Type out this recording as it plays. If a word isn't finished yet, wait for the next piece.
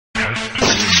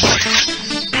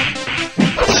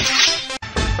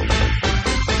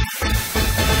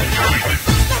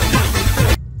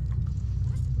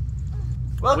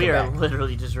We are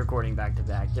literally just recording back to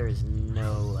back. There is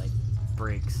no, like,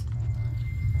 breaks.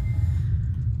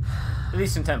 At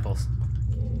least some temples.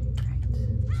 Right.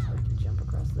 So we can jump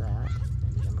across that,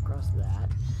 and jump across that.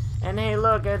 And hey,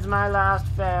 look, it's my last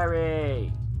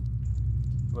fairy!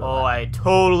 Oh, I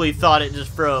totally thought it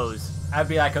just froze. I'd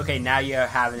be like, okay, now you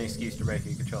have an excuse to break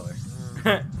your controller.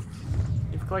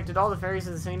 You've collected all the fairies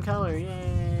of the same color,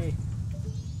 yay!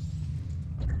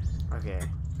 Okay.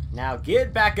 Now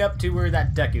get back up to where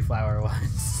that ducky flower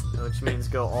was. Which means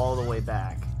go all the way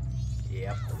back.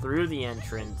 Yep. Through the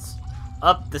entrance,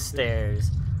 up the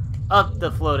stairs, up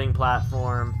the floating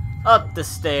platform, up the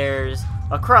stairs,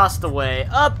 across the way,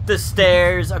 up the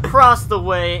stairs, across the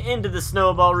way, into the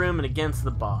snowball room, and against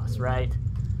the boss, right?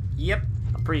 Yep.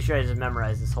 I'm pretty sure I just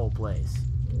memorized this whole place.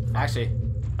 Actually,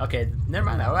 okay, never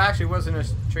mind. That actually wasn't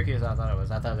as tricky as I thought it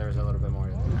was. I thought there was a little bit more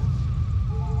than that.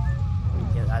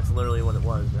 Yeah, that's literally what it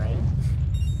was, right?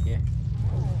 Yeah.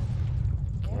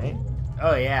 Okay.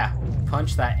 Oh, yeah.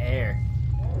 Punch that air.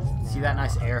 See that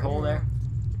nice air hole there?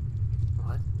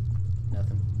 What?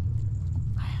 Nothing.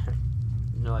 I have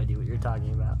no idea what you're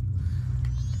talking about.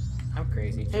 I'm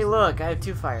crazy. Hey, look, I have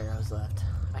 2 fire arrows left.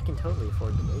 I can totally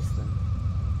afford to waste them.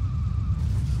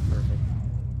 Perfect.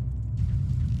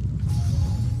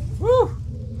 Woo!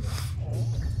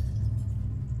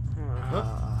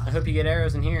 Oh, I hope you get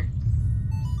arrows in here.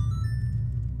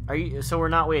 Are you? So we're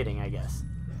not waiting, I guess.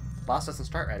 The boss doesn't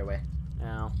start right away.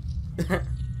 No.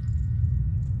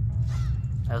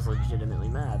 I was legitimately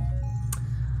mad.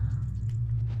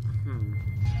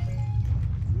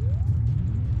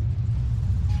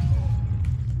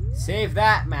 Save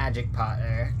that magic pot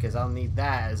there, because I'll need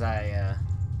that as I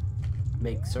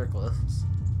make circles.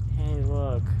 Hey,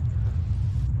 look.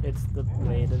 It's the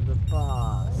way to the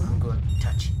boss. I'm going to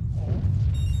touch it.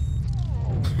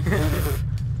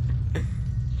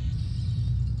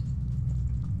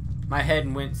 My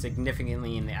head went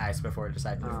significantly in the ice before it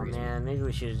decided to freeze. Oh man, maybe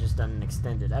we should have just done an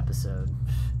extended episode.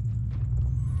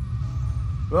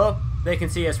 Well, they can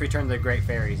see us return to the Great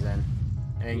Fairies then.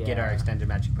 And get our extended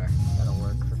magic bar. That'll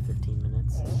work for 15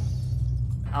 minutes.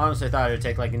 I honestly thought it would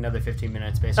take like another 15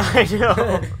 minutes basically. I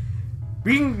know.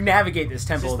 We can navigate this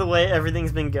temple. Just the way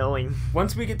everything's been going.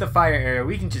 Once we get the fire area,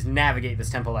 we can just navigate this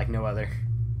temple like no other.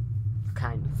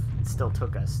 Kind of. It still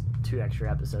took us 2 extra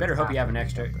episodes. Better hope you have an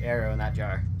extra arrow in that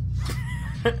jar.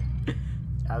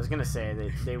 I was gonna say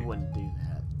they wouldn't do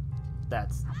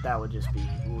that. That would just be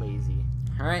lazy.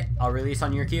 All right, I'll release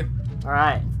on your cue. All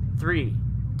right, 3,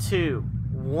 2,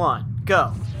 1,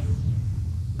 go.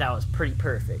 That was pretty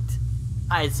perfect.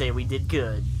 I'd say we did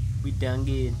good. We done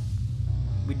good.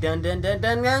 We done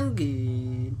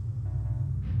good.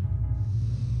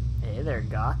 Hey there,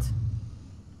 Got.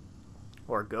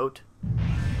 Or Goat.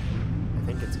 I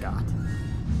think it's Got.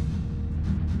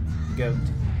 Goat.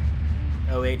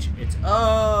 O-H, it's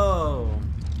O.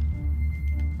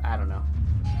 I don't know.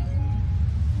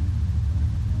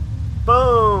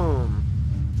 Boom!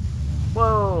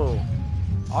 Whoa!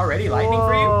 Already lightning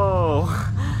for you? Whoa!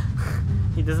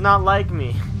 He does not like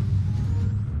me.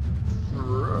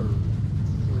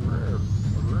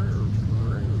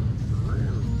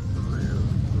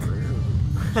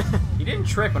 He didn't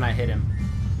trip when I hit him.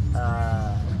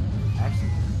 Actually,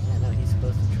 yeah, no, he's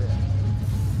supposed to trip.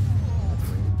 That's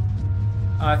weird.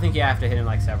 I think you have to hit him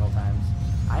like several times.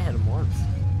 I hit him once.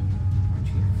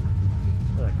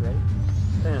 Look, ready?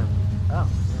 Boom. Oh,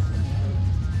 yeah.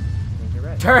 I think you're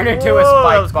right. Turn into a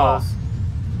spike ball.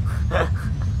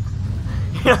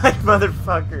 You're like,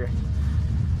 motherfucker.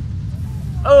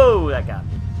 Oh, that got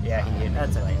me. Yeah, he hit me.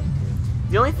 That's okay.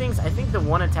 The only things, I think the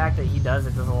one attack that he does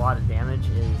that does a lot of damage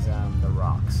is the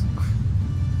rocks.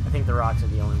 I think the rocks are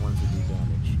the only ones that do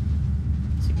damage.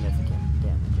 Significant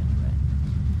damage, anyway.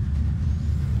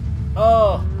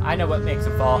 Oh, I know what makes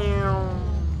him fall.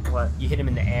 What? You hit him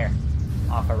in the air,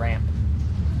 off a ramp.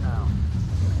 Oh.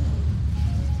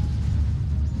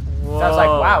 Whoa. So I was like,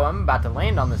 wow, I'm about to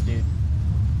land on this dude.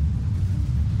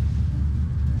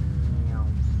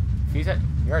 If you said,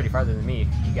 you're already farther than me.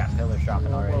 You got pillars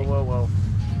dropping already. Whoa, whoa, whoa.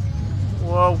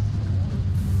 Whoa.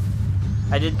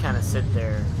 I did kind of sit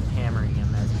there hammering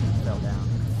him as he fell down.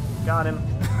 Got him.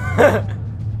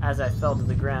 As I fell to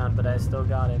the ground, but I still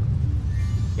got him.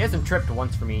 He hasn't tripped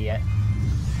once for me yet.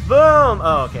 Boom!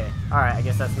 Oh, okay. Alright, I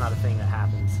guess that's not a thing that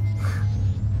happens.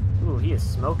 Ooh, he is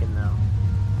smoking, though.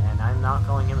 And I'm not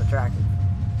calling him attractive.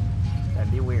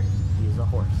 That'd be weird. He is a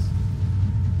horse.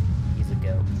 He's a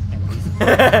goat.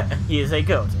 And he is a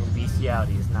goat, and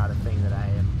bestiality is not a thing that I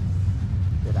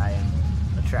am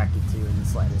attracted to in the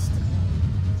slightest.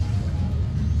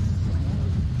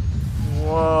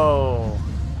 Whoa.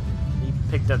 He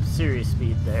picked up serious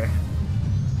speed there.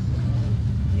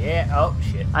 Yeah, oh,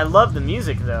 shit. I love the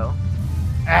music, though.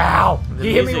 Ow!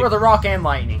 He hit me music- with a rock and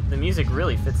lightning. The music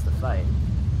really fits the fight.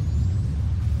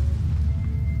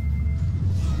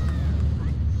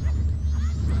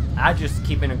 I just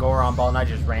keep in a Goron ball and I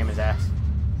just ram his ass.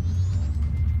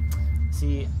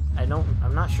 See,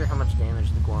 I'm not sure how much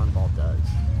damage the Goron ball does.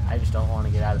 I just don't want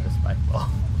to get out of the spike ball.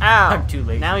 Ow! I'm too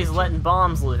lazy. Now he's letting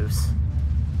bombs loose.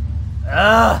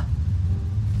 Ugh!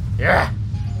 Yeah!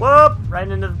 Whoop! Right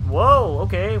into... Whoa!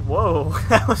 Okay, whoa.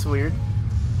 That was weird.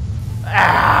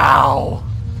 Ow!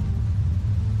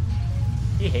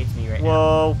 He hates me right now.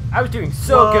 Whoa. I was doing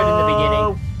so good in the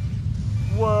beginning.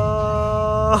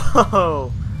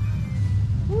 Whoa!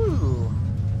 Woo.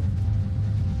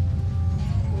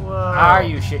 Whoa. Are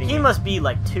you shitting He me? must be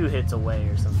like 2 hits away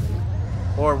or something.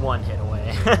 Or 1 hit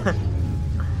away.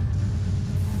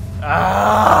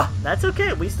 Ah! That's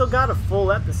okay. We still got a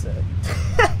full episode.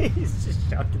 He's just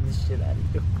shocking the shit out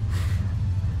of you.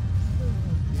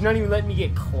 He's not even letting me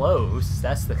get close.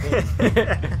 That's the thing.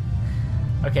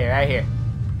 Okay, right here.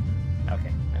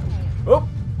 Okay. Oh!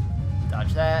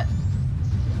 Dodge that.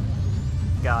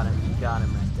 Got him. You got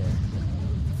him right there.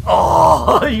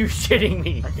 Oh! Are you shitting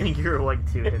me? I think you were like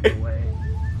 2 hits away.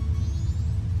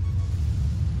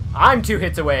 I'm 2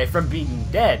 hits away from being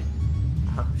dead.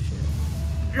 Oh shit.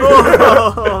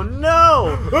 Oh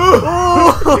no!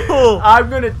 Oh! I'm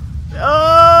gonna...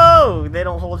 Oh! They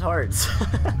don't hold hearts.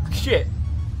 Shit.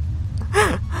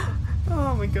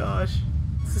 Oh my gosh.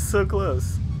 This is so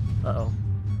close. Uh-oh.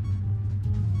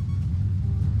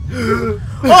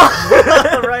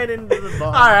 Oh! Right into the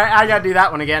bomb. Alright, I gotta do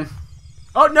that one again.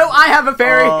 Oh no, I have a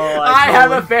fairy! Oh, I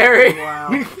have a fairy!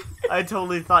 Wow. I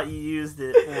totally thought you used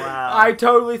it. Wow. I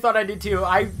totally thought I did too.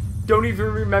 I don't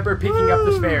even remember picking up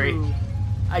this fairy.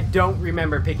 I don't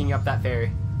remember picking up that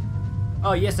fairy.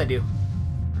 Oh, yes I do.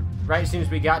 Right as soon as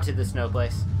we got to the snow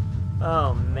place.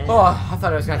 Oh man. Oh, I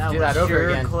thought I was going to have to do that over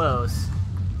sure again. Close.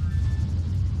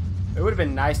 It would have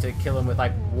been nice to kill him with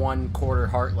like 1/4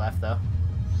 heart left though.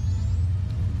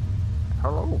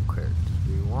 Hello, kids.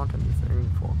 Do you want anything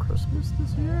for Christmas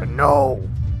this year? No.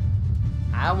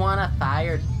 I want a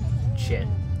fire shit.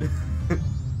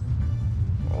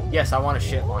 Yes, I want a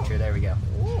shit launcher. There we go.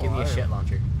 Give me a shit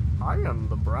launcher. I am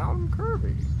the brown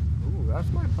Kirby. Ooh, that's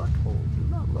my butthole. Do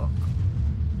not look.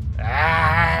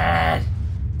 Ah!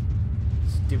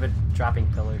 Stupid dropping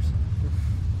pillars.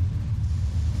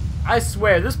 I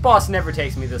swear, this boss never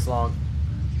takes me this long.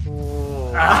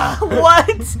 Ah.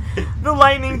 What? The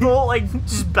lightning bolt like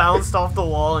just bounced off the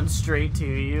wall and straight to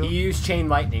you. He used chain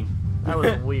lightning. That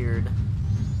was weird.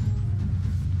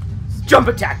 Jump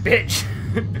attack, bitch!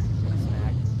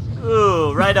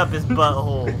 Ooh, right up his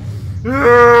butthole.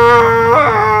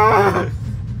 Wow.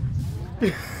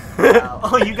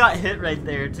 Oh, you got hit right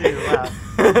there too. Wow.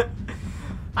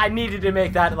 I needed to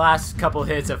make that last couple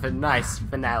hits of a nice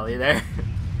finale there.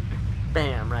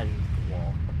 Bam, right into the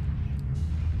wall.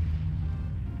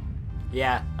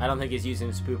 Yeah, I don't think he's using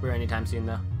his pooper anytime soon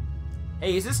though.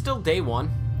 Hey, is this still day 1?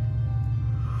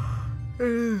 It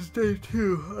is day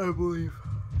 2, I believe.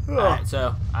 Alright,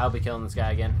 so I'll be killing this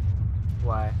guy again.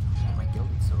 Why? Oh, my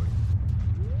gilded sword.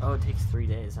 Oh, it takes 3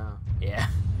 days, huh? Yeah.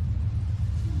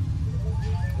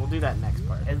 We'll do that next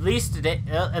part. At least today,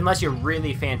 unless you're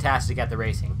really fantastic at the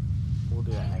racing. We'll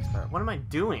do that next part. What am I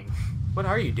doing? What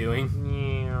are you doing?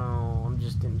 I'm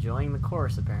just enjoying the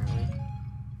course, apparently.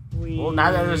 Well,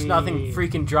 now that there's nothing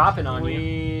freaking dropping on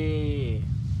you.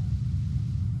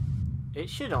 It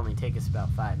should only take us about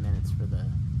 5 minutes for the...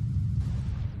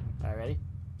 Alright, ready?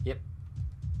 Yep.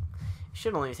 It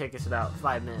should only take us about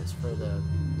 5 minutes for the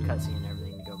cutscene and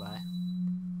everything to go by.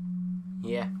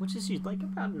 Yeah. Which is like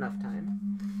about enough time.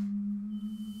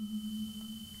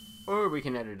 Or we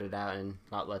can edit it out and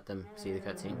not let them see the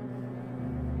cutscene.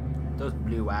 Those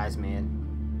blue eyes, man.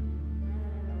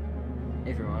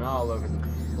 Everyone all over the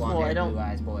blonde hair, blue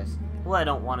eyes, boys. Well, I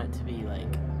don't want it to be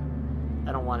like...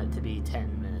 I don't want it to be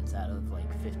 10 minutes out of like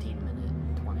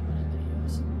 15-minute, 20-minute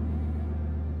videos.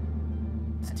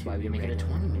 That's why we make it a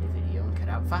 20-minute video and cut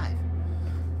out 5.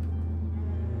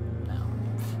 No.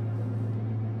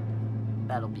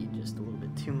 That'll be just a little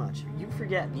bit too much. You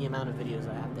forget the amount of videos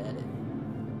I have to edit.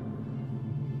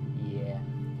 Yeah.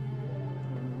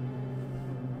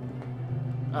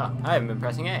 Oh, I haven't been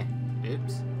pressing A.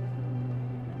 Oops.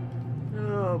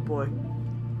 Oh boy.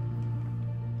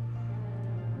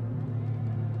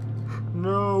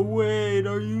 No, wait,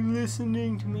 are you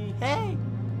listening to me? Hey,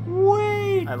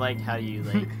 wait! I like how you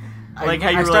like... I like how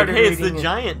you were like, hey, it's the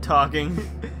giant talking.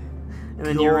 And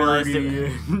then you realized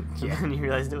it. Yeah. And you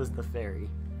realized it was the fairy.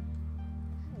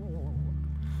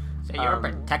 So you're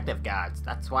protective gods.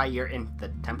 That's why you're in the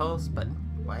temples. But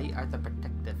why are the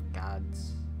protective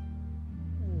gods?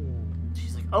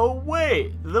 She's like, oh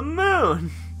wait, the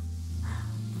moon.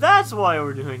 That's why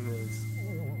we're doing this.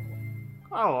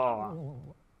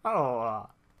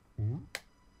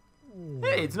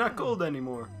 Hey, it's not cold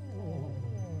anymore.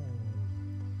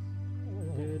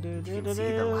 You can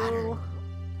see the ladder.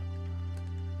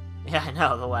 Yeah, I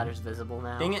know, the ladder's visible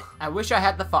now. Dang it, I wish I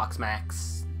had the Fox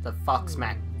Max. The Fox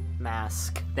Mac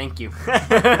mask. Thank you.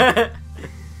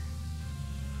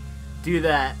 Do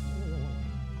that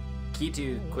key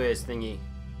to quiz thingy.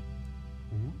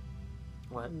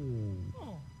 What?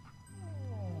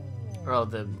 Oh,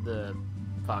 the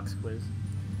Fox quiz.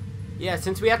 Yeah,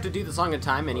 since we have to do the Song of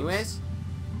Time anyways,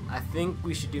 I think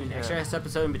we should do an extra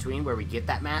episode in between where we get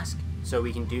that mask, so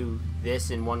we can do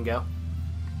this in one go.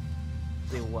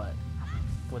 Do what?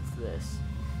 What's this?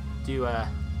 Do God,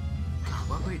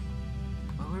 what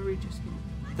were we just getting?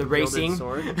 The Gilded racing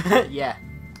sword? Yeah.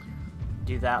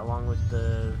 Do that along with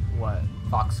the what?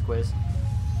 Fox quiz.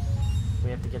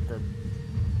 We have to get the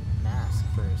mask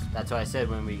first. That's what I said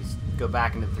when we go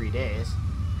back into 3 days.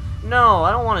 No,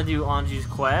 I don't want to do Anju's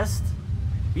quest.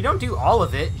 We don't do all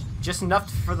of it, just enough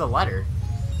for the letter.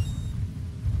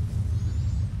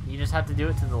 You just have to do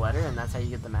it to the letter, and that's how you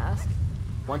get the mask?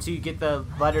 Once you get the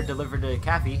letter delivered to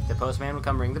Kathy, the postman will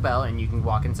come ring the bell, and you can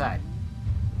walk inside.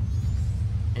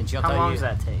 And she'll tell you. How long does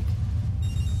that take?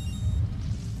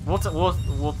 We'll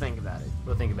think about it.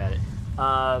 We'll think about it.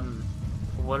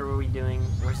 What are we doing?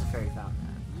 Where's the fairy fountain at?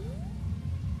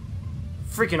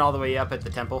 Freaking all the way up at the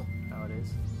temple. Oh, it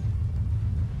is.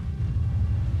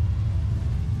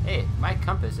 Hey, my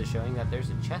compass is showing that there's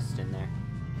a chest in there.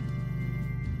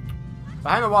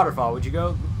 Behind the waterfall, would you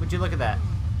look at that?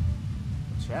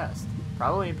 Chest.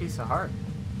 Probably a piece of heart.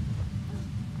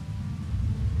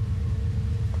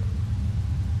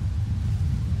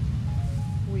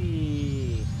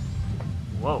 Wee.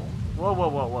 Whoa.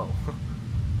 Whoa.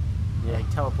 Yeah, like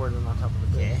teleported on top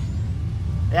of the Okay. cliff.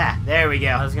 Yeah, there we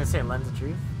I go. was gonna say lens of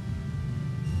truth.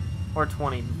 Or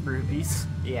 20 rupees.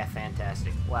 Yeah,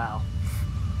 fantastic. Wow.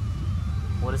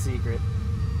 What a secret.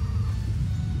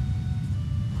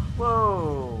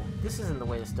 Whoa. This isn't the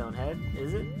way to Stonehead,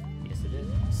 is it? Yes, it is.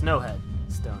 Snowhead.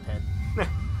 Stonehead.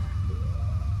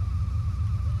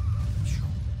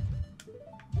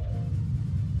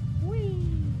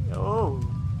 Whee! Oh.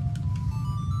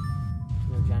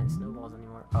 No giant snowballs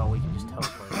anymore. Oh, we can just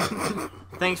teleport.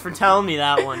 Thanks for telling me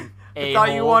that one. I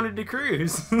thought you wanted to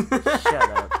cruise. Shut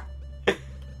up.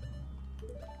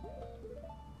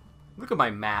 Look at my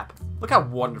map. Look how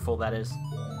wonderful that is.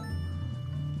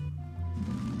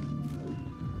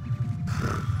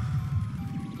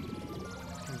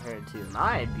 Compared to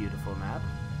my beautiful map.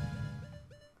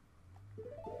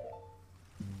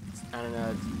 I don't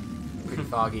know, it's pretty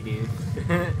foggy, dude.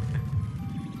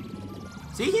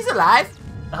 See, he's alive!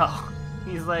 Oh,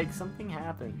 he's like, something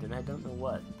happened, and I don't know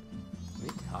what. Can we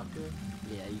talk to him?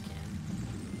 Yeah, you can.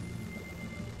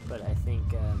 But I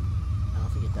think, I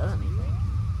don't think it does anything.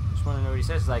 Just want to know what he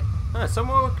says. He's like,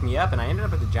 someone woke me up and I ended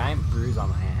up with a giant bruise on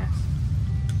my ass.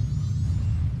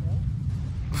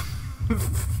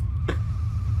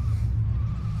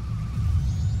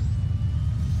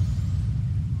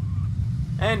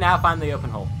 And now find the open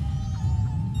hole.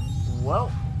 Well,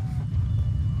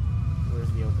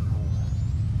 where's the open hole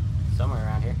at? Somewhere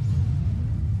around here.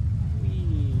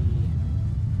 Whee.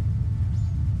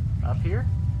 Up here?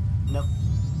 Nope.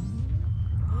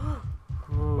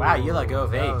 Wow, you let go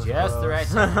of that A was just the right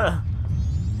close. time.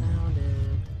 Found it.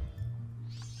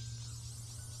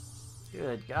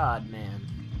 Good God, man.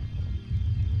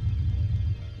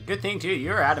 Good thing, too,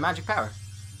 you're out of magic power.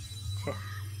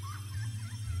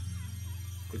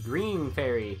 The green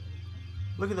fairy.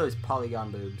 Look at those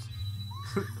polygon boobs.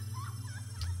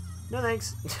 No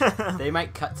thanks. They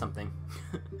might cut something.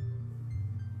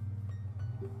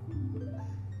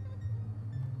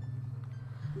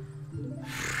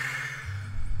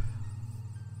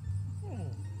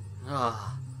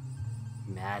 Oh,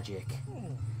 magic.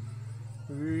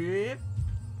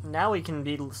 Now we can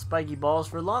beat spiky balls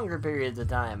for longer periods of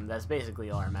time. That's basically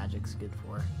all our magic's good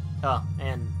for. Oh,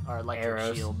 and our electric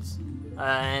Arrows. shields.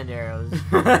 And arrows.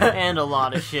 And a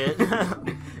lot of shit.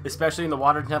 Especially in the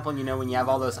water temple, you know, when you have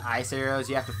all those ice arrows,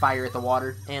 you have to fire at the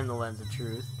water. And the lens of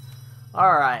truth.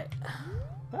 Alright.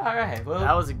 Alright, well.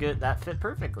 That was a good, that fit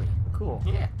perfectly. Cool.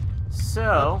 Yeah.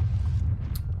 So.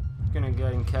 Gonna go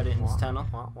ahead and cut it in this tunnel.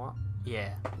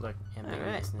 Yeah, look,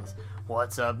 ambiguousness.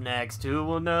 What's up next? Who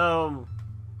will know?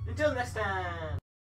 Until next time.